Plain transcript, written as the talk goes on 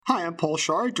Hi, I'm Paul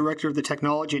Scharre, Director of the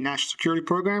Technology and National Security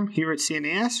Program here at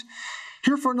CNAS.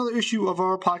 Here for another issue of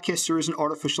our podcast series on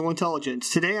artificial intelligence.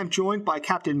 Today I'm joined by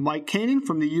Captain Mike Kanaan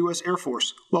from the U.S. Air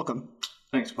Force. Welcome.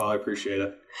 Thanks, Paul. I appreciate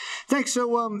it. Thanks. So,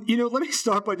 let me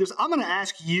start by I'm going to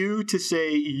ask you to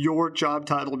say your job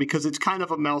title because it's kind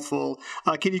of a mouthful.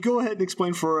 Can you go ahead and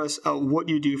explain for us what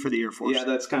you do for the Air Force? Yeah,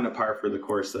 that's kind of par for the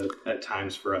course at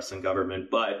times for us in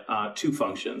government, but two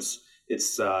functions.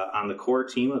 It's on the core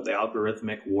team of the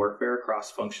Algorithmic Warfare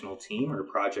Cross-Functional Team, or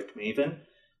Project Maven,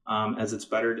 as it's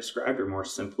better described, or more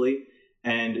simply.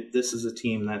 And this is a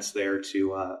team that's there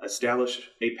to establish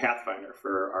a pathfinder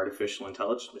for artificial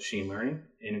intelligence, machine learning,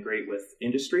 integrate with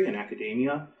industry and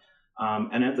academia,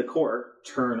 and at the core,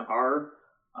 turn our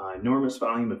enormous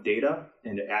volume of data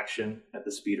into action at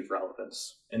the speed of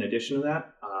relevance. In addition to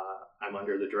that, I'm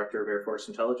under the Director of Air Force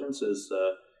Intelligence as the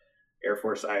Air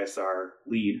Force ISR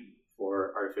lead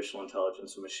for artificial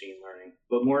intelligence and machine learning.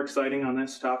 But more exciting on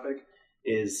this topic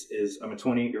is I'm a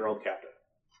 28-year-old captain,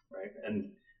 right?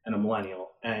 And a millennial.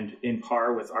 And in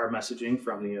par with our messaging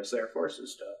from the U.S. Air Force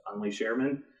is to unleash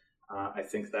airmen. I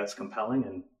think that's compelling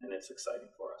and it's exciting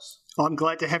for us. Well, I'm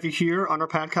glad to have you here on our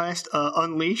podcast,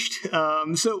 Unleashed.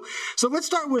 So let's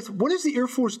start with, what is the Air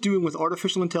Force doing with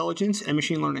artificial intelligence and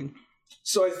machine learning?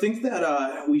 So I think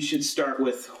that we should start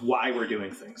with why we're doing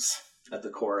things at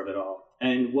the core of it all.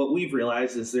 And what we've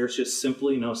realized is there's just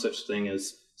simply no such thing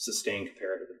as sustained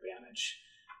comparative advantage.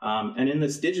 And in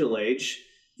this digital age,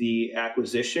 the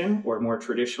acquisition or more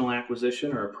traditional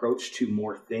acquisition or approach to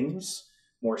more things,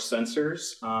 more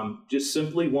sensors, just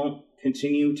simply won't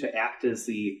continue to act as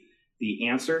the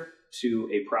answer to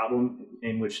a problem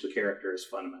in which the character has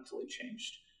fundamentally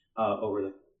changed over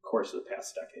the course of the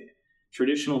past decade.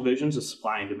 Traditional visions of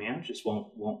supply and demand just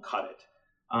won't cut it.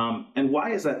 And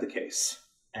why is that the case?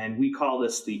 And we call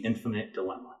this the infinite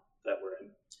dilemma that we're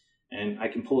in. And I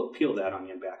can peel that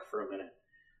onion back for a minute.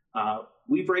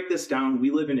 We break this down.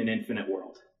 We live in an infinite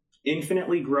world,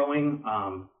 infinitely growing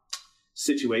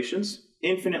situations,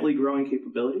 infinitely growing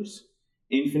capabilities,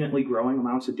 infinitely growing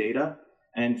amounts of data,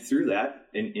 and through that,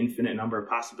 an infinite number of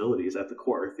possibilities at the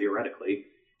core, theoretically.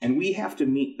 And we have to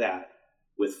meet that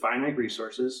with finite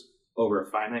resources over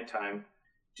a finite time,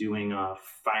 doing a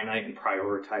finite and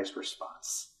prioritized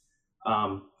response.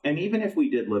 And even if we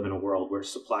did live in a world where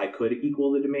supply could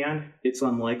equal the demand, it's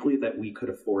unlikely that we could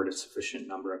afford a sufficient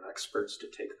number of experts to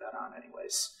take that on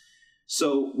anyways.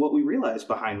 So what we realize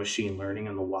behind machine learning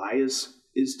and the why is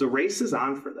the race is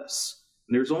on for this.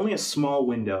 And there's only a small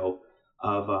window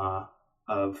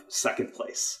of second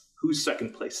place. Who's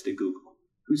second place to Google?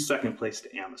 Who's second place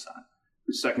to Amazon?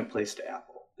 Who's second place to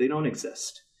Apple? They don't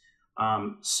exist.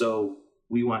 So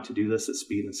we want to do this at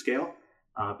speed and scale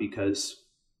because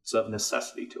it's of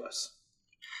necessity to us.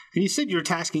 And you said your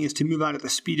tasking is to move out at the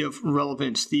speed of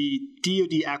relevance. The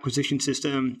DoD acquisition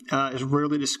system is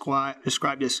rarely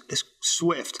described as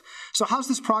swift. So how's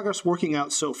this progress working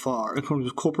out so far in terms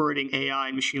of incorporating AI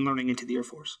and machine learning into the Air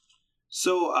Force?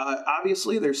 So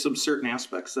obviously there's some certain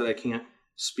aspects that I can't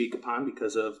speak upon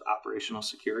because of operational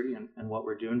security and what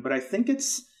we're doing. But I think it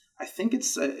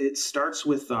starts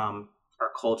with our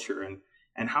culture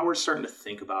and how we're starting to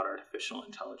think about artificial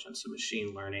intelligence and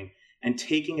machine learning and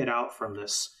taking it out from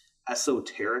this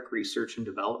esoteric research and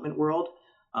development world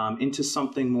into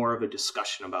something more of a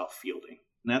discussion about fielding.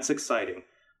 And that's exciting.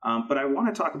 But I want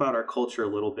to talk about our culture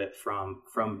a little bit from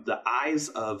the eyes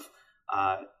of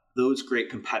those great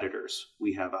competitors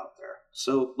we have out there.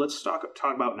 So let's talk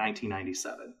about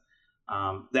 1997.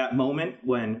 That moment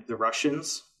when the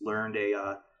Russians learned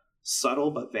a subtle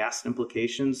but vast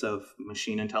implications of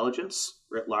machine intelligence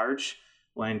writ large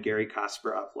when Gary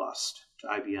Kasparov lost to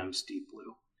IBM's Deep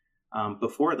Blue.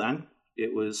 Before then,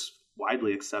 it was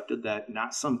widely accepted that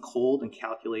not some cold and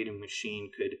calculating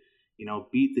machine could,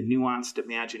 beat the nuanced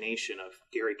imagination of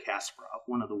Gary Kasparov,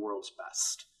 one of the world's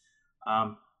best.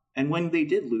 And when they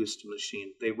did lose to the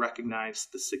machine, they recognized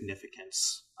the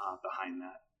significance behind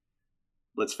that.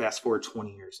 Let's fast forward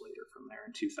 20 years later from there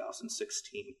in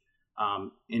 2016.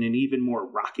 In an even more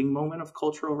rocking moment of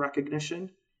cultural recognition,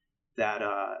 that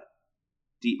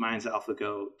DeepMind's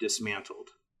AlphaGo dismantled,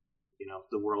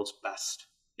 the world's best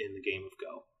in the game of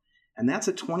Go. And that's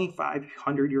a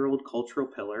 2,500-year-old cultural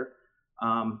pillar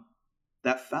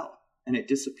that fell and it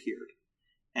disappeared.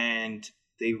 And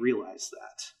they realized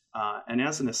that. And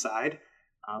as an aside,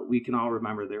 we can all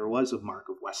remember there was a mark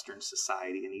of Western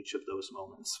society in each of those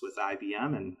moments with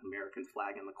IBM and American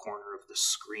flag in the corner of the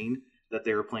screen that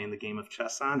they were playing the game of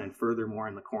chess on. And furthermore,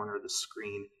 in the corner of the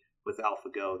screen with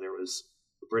AlphaGo, there was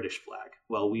the British flag.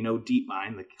 Well, we know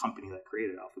DeepMind, the company that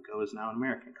created AlphaGo, is now an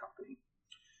American company.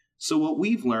 So what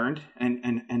we've learned,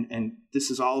 and this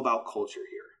is all about culture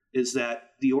here, is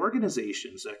that the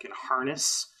organizations that can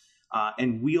harness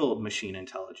and wield machine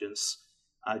intelligence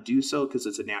do so because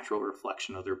it's a natural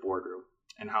reflection of their boardroom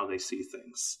and how they see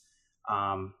things.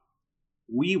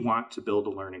 We want to build a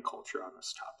learning culture on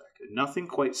this topic, and nothing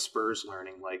quite spurs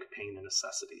learning like pain and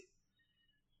necessity.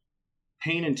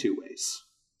 Pain in two ways.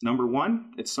 Number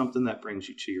one, it's something that brings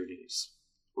you to your knees,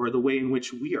 or the way in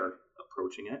which we are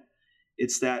approaching it.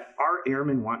 It's that our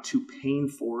airmen want to pain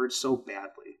forward so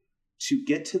badly to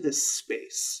get to this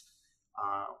space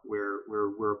where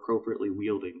we're appropriately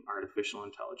wielding artificial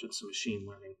intelligence and machine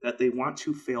learning, that they want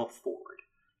to fail forward,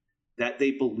 that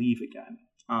they believe again,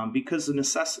 because the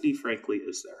necessity, frankly,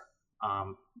 is there.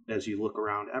 As you look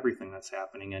around everything that's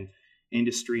happening in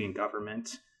industry and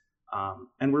government,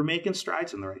 and we're making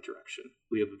strides in the right direction.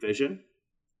 We have a vision.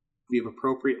 We have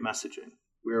appropriate messaging.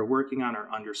 We are working on our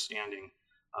understanding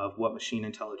of what machine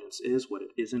intelligence is, what it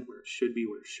isn't, where it should be,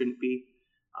 where it shouldn't be.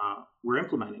 We're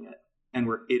implementing it, and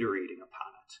we're iterating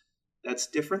upon it. That's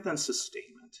different than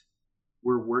sustainment.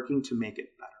 We're working to make it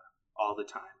better all the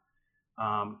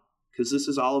time, because this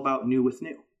is all about new with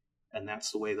new, and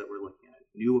that's the way that we're looking at it.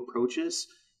 New approaches,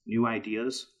 new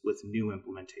ideas with new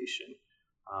implementation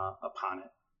upon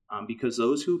it. Because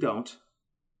those who don't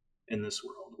in this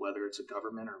world, whether it's a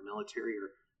government or military or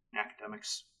an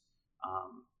academics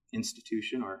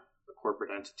institution or a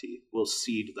corporate entity, will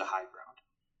cede the high ground.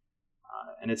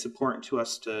 And it's important to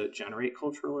us to generate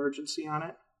cultural urgency on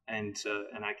it. And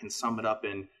I can sum it up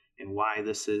in why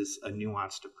this is a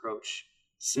nuanced approach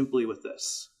simply with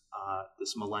this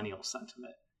millennial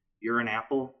sentiment. You're an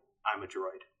Apple, I'm a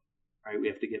droid. Right? We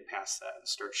have to get past that and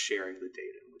start sharing the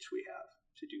data in which we have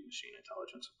to do machine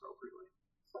intelligence appropriately.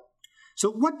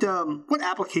 So what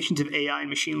applications of AI and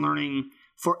machine learning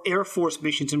for Air Force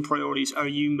missions and priorities are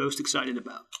you most excited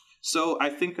about? So I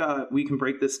think we can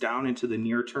break this down into the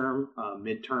near term,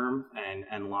 midterm,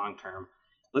 and long term.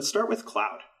 Let's start with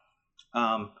cloud.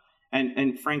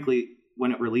 And frankly,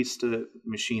 when it relates to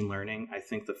machine learning, I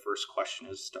think the first question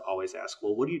is to always ask,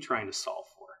 well, what are you trying to solve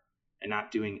for? And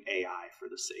not doing AI for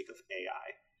the sake of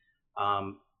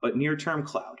AI. But near term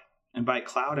cloud. And by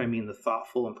cloud, I mean the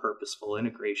thoughtful and purposeful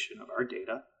integration of our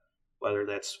data, whether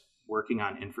that's working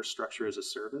on infrastructure as a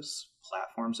service,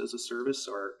 platforms as a service,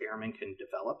 or airmen can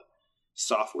develop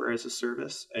software as a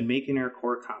service, and making our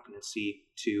core competency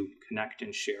to connect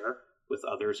and share with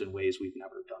others in ways we've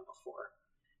never done before.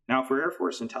 Now, for Air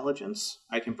Force intelligence,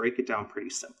 I can break it down pretty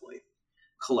simply.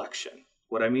 Collection.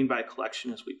 What I mean by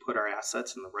collection is we put our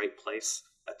assets in the right place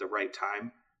at the right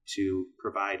time to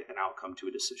provide an outcome to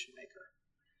a decision maker.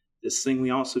 This thing we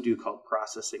also do called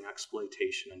processing,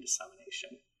 exploitation, and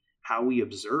dissemination. How we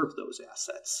observe those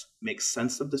assets, make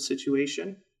sense of the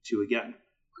situation to, again,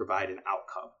 provide an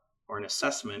outcome or an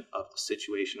assessment of the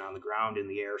situation on the ground, in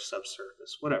the air,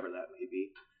 subsurface, whatever that may be.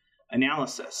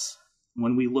 Analysis,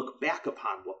 when we look back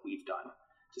upon what we've done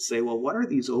to say, well, what are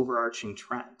these overarching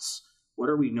trends? What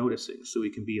are we noticing so we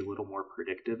can be a little more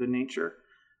predictive in nature?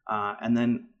 And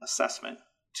then assessment,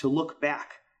 to look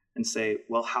back and say,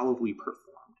 well, how have we performed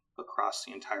across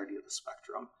the entirety of the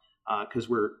spectrum? Because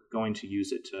we're going to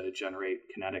use it to generate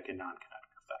kinetic and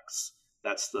non-kinetic effects.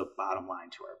 That's the bottom line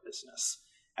to our business.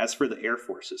 As for the Air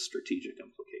Force's strategic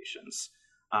implications,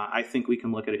 I think we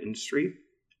can look at industry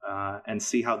and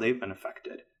see how they've been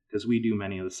affected, because we do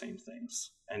many of the same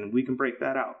things. And we can break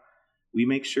that out. We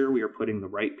make sure we are putting the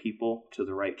right people to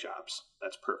the right jobs.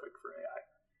 That's perfect for AI.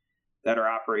 That our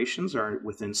operations are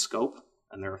within scope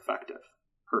and they're effective.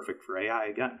 Perfect for AI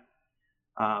again.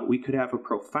 We could have a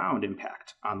profound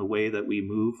impact on the way that we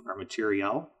move our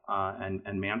materiel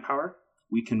and manpower.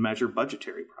 We can measure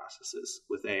budgetary processes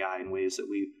with AI in ways that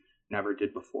we never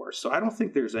did before. So I don't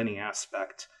think there's any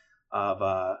aspect of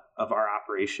our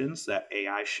operations that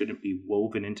AI shouldn't be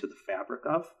woven into the fabric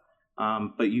of.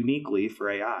 But uniquely for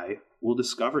AI, we'll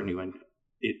discover new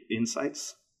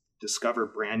insights, discover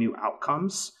brand new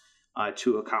outcomes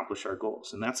to accomplish our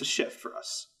goals. And that's a shift for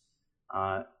us.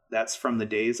 That's from the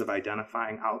days of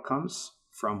identifying outcomes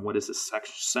from what is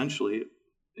essentially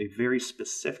a very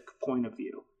specific point of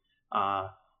view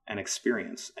and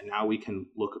experience. And now we can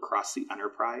look across the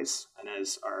enterprise, and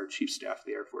as our Chief Staff of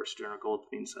the Air Force, General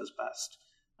Goldfein, says best,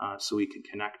 so we can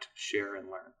connect, share, and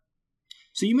learn.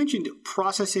 So you mentioned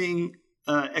processing,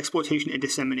 exploitation, and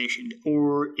dissemination,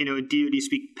 or DoD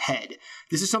speak PED.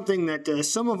 This is something that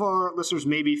some of our listeners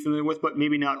may be familiar with, but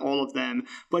maybe not all of them,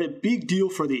 but a big deal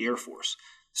for the Air Force.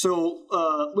 So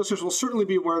listeners will certainly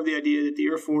be aware of the idea that the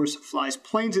Air Force flies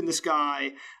planes in the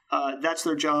sky. That's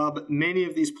their job. Many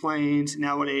of these planes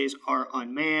nowadays are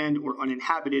unmanned or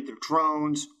uninhabited. They're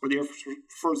drones, or the Air Force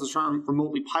prefers the term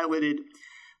remotely piloted.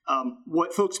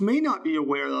 What folks may not be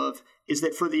aware of is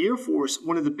that for the Air Force,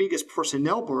 one of the biggest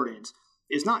personnel burdens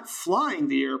is not flying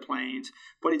the airplanes,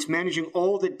 but it's managing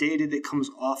all the data that comes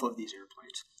off of these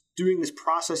airplanes, doing this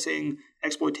processing,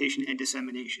 exploitation, and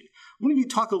dissemination. I want to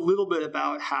talk a little bit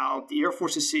about how the Air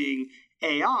Force is seeing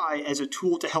AI as a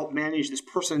tool to help manage this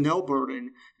personnel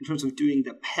burden in terms of doing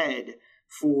the PED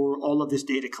for all of this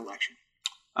data collection.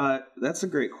 That's a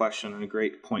great question and a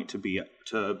great point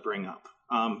to bring up.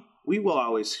 We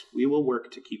will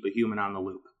work to keep a human on the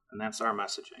loop, and that's our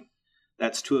messaging.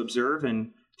 That's to observe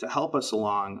and to help us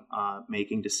along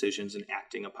making decisions and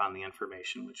acting upon the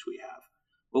information which we have.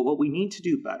 But what we need to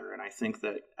do better, and I think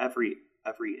that every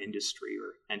industry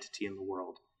or entity in the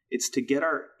world, it's to get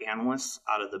our analysts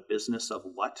out of the business of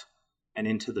what and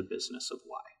into the business of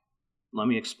why. Let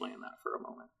me explain that for a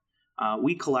moment.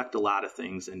 We collect a lot of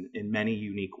things in many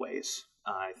unique ways.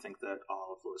 I think that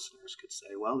all of the listeners could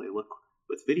say, well, they look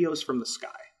with videos from the sky.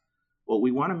 What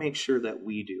we want to make sure that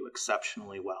we do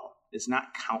exceptionally well is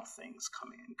not count things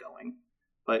coming and going,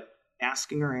 but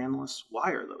asking our analysts,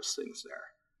 why are those things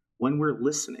there? When we're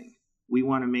listening, we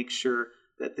want to make sure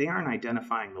that they aren't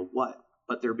identifying the what,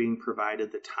 but they're being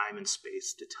provided the time and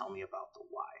space to tell me about the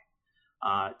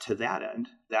why. To that end,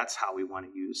 that's how we want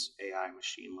to use AI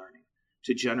machine learning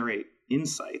to generate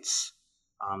insights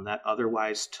that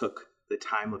otherwise took the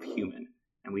time of human.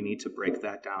 And we need to break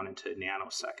that down into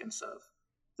nanoseconds of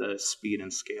the speed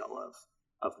and scale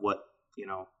of what,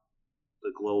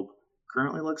 the globe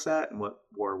currently looks at and what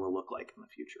war will look like in the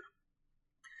future.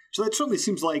 So that certainly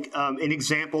seems like an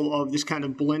example of this kind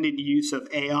of blended use of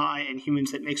AI and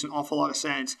humans that makes an awful lot of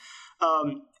sense.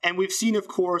 And we've seen, of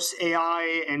course,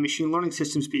 AI and machine learning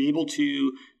systems be able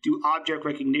to do object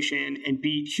recognition and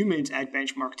beat humans at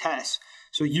benchmark tests.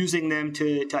 So using them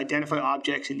to identify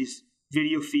objects in these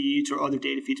video feeds or other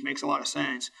data feeds makes a lot of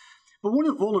sense. But one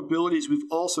of the vulnerabilities we've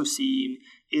also seen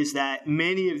is that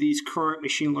many of these current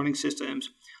machine learning systems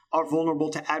are vulnerable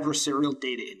to adversarial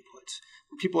data inputs.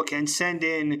 People can send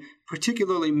in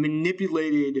particularly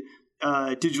manipulated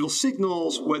digital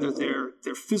signals, whether they're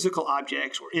physical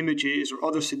objects or images or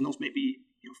other signals, maybe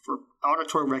for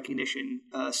auditory recognition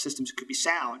systems, it could be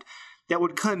sound, that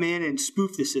would come in and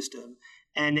spoof the system.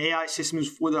 And AI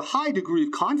systems with a high degree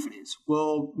of confidence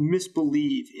will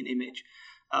misbelieve an image.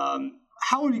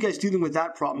 How are you guys dealing with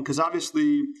that problem? Because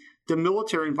obviously the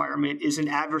military environment is an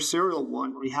adversarial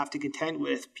one where you have to contend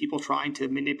with people trying to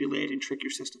manipulate and trick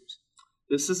your systems.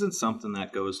 This isn't something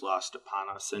that goes lost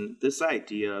upon us. And this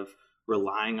idea of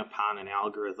relying upon an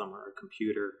algorithm or a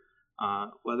computer,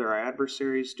 whether our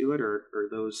adversaries do it or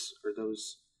those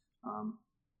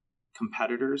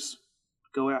competitors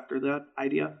go after that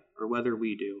idea, or whether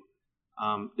we do,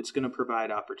 it's going to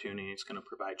provide opportunity. It's going to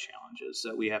provide challenges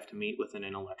that we have to meet with an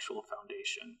intellectual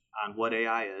foundation on what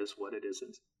AI is, what it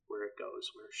isn't, where it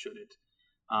goes, where it shouldn't,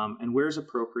 and where's the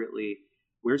appropriately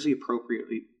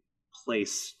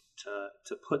place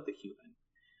to put the human.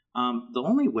 The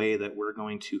only way that we're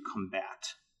going to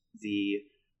combat the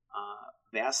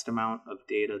vast amount of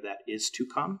data that is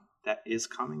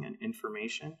coming and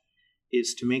information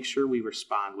is to make sure we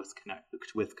respond with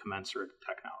commensurate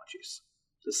technologies.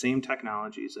 The same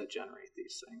technologies that generate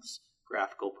these things,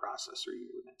 graphical processor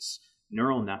units,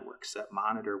 neural networks that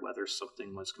monitor whether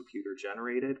something was computer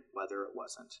generated, whether it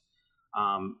wasn't.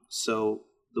 So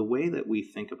the way that we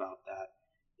think about that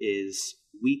is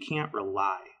we can't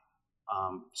rely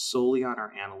solely on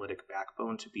our analytic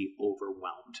backbone to be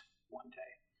overwhelmed one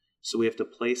day. So we have to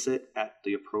place it at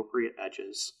the appropriate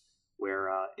edges where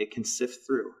it can sift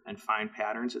through and find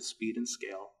patterns at speed and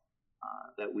scale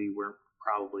that we weren't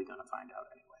probably going to find out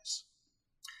anyways.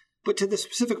 But to the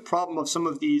specific problem of some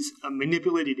of these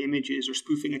manipulated images or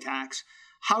spoofing attacks,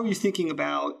 how are you thinking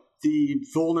about the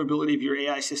vulnerability of your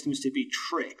AI systems to be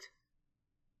tricked?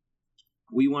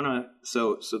 We want to,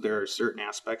 so there are certain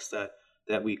aspects that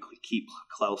we keep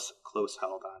close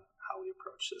held on how we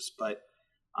approach this. But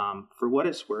for what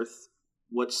it's worth,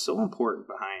 what's so important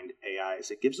behind AI is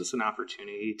it gives us an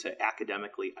opportunity to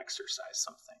academically exercise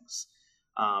some things,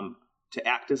 to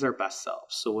act as our best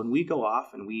selves. So when we go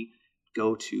off and we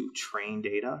go to train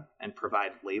data and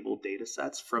provide labeled data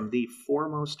sets from the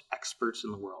foremost experts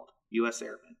in the world, U.S.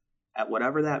 Airmen, at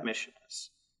whatever that mission is,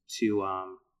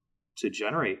 to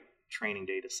generate training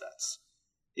data sets,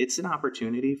 it's an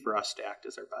opportunity for us to act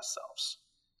as our best selves.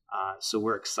 So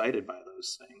we're excited by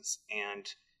those things, and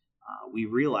we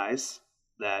realize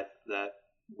that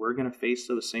we're going to face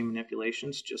those same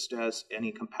manipulations just as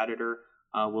any competitor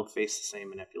will face the same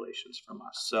manipulations from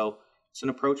us. So it's an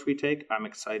approach we take. I'm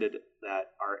excited that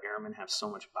our airmen have so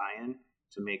much buy-in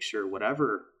to make sure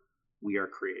whatever we are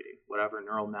creating, whatever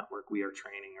neural network we are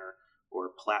training or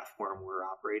platform we're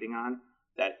operating on,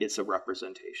 that it's a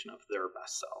representation of their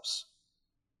best selves.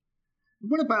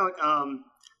 What about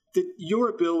your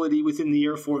ability within the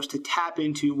Air Force to tap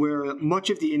into where much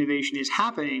of the innovation is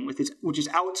happening, which is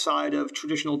outside of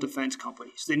traditional defense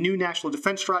companies? The new National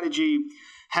Defense Strategy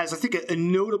has, I think, a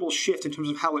notable shift in terms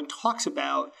of how it talks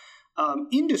about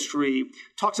industry,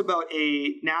 talks about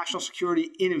a national security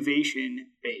innovation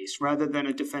base rather than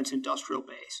a defense industrial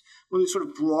base, really sort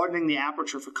of broadening the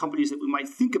aperture for companies that we might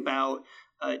think about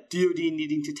DoD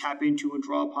needing to tap into and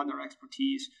draw upon their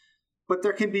expertise. But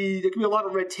there can be a lot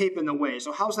of red tape in the way.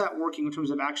 So how's that working in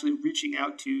terms of actually reaching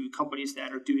out to companies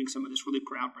that are doing some of this really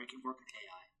groundbreaking work in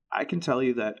AI? I can tell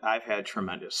you that I've had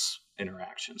tremendous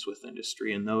interactions with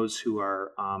industry, and those who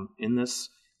are in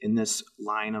this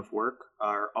line of work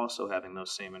are also having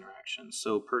those same interactions.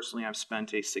 So personally, I've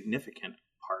spent a significant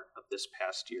part of this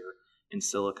past year in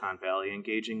Silicon Valley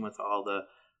engaging with all the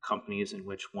companies in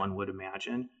which one would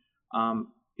imagine,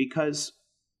 because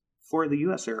for the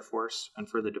U.S. Air Force and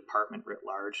for the department writ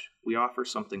large, we offer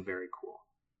something very cool.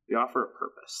 We offer a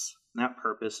purpose, and that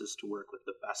purpose is to work with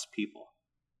the best people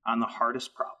on the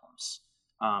hardest problems,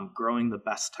 growing the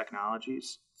best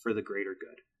technologies for the greater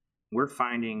good. We're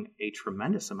finding a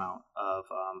tremendous amount of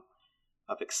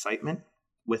excitement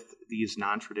with these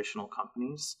non-traditional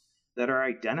companies that are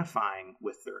identifying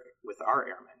with our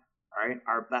airmen, right?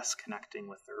 Our best connecting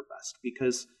with their best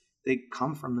because they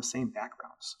come from the same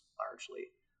backgrounds largely.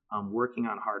 Working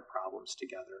on hard problems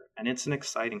together. And it's an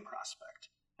exciting prospect.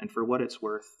 And for what it's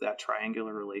worth, that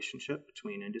triangular relationship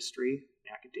between industry,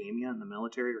 academia, and the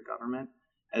military or government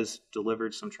has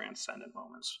delivered some transcendent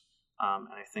moments. And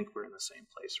I think we're in the same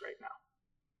place right now.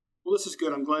 Well, this is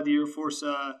good. I'm glad the Air Force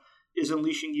is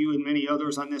unleashing you and many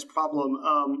others on this problem.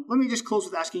 Let me just close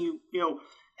with asking you,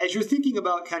 as you're thinking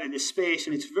about kind of this space,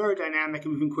 and it's very dynamic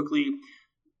and moving quickly,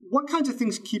 what kinds of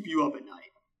things keep you up at night?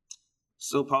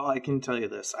 So, Paul, I can tell you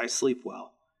this. I sleep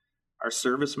well. Our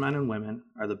servicemen and women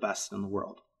are the best in the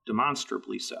world,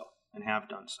 demonstrably so, and have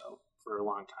done so for a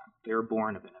long time. They're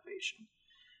born of innovation.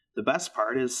 The best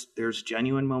part is there's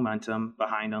genuine momentum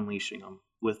behind unleashing them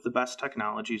with the best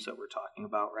technologies that we're talking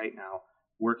about right now,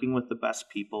 working with the best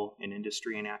people in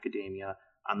industry and academia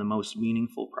on the most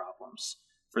meaningful problems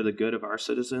for the good of our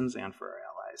citizens and for our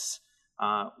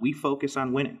allies. We focus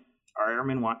on winning. Our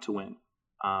airmen want to win.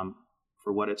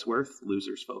 For what it's worth,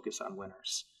 losers focus on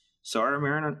winners. So our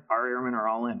airmen are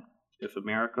all in. If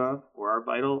America or our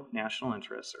vital national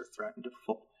interests are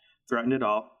threatened at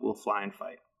all, we'll fly and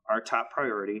fight. Our top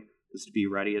priority is to be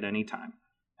ready at any time.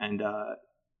 And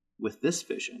with this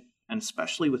vision, and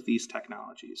especially with these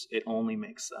technologies, it only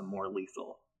makes them more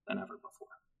lethal than ever before.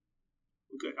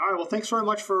 Good. All right. Well, thanks very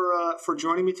much for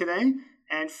joining me today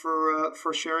and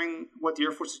for sharing what the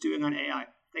Air Force is doing on AI.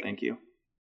 Thank you.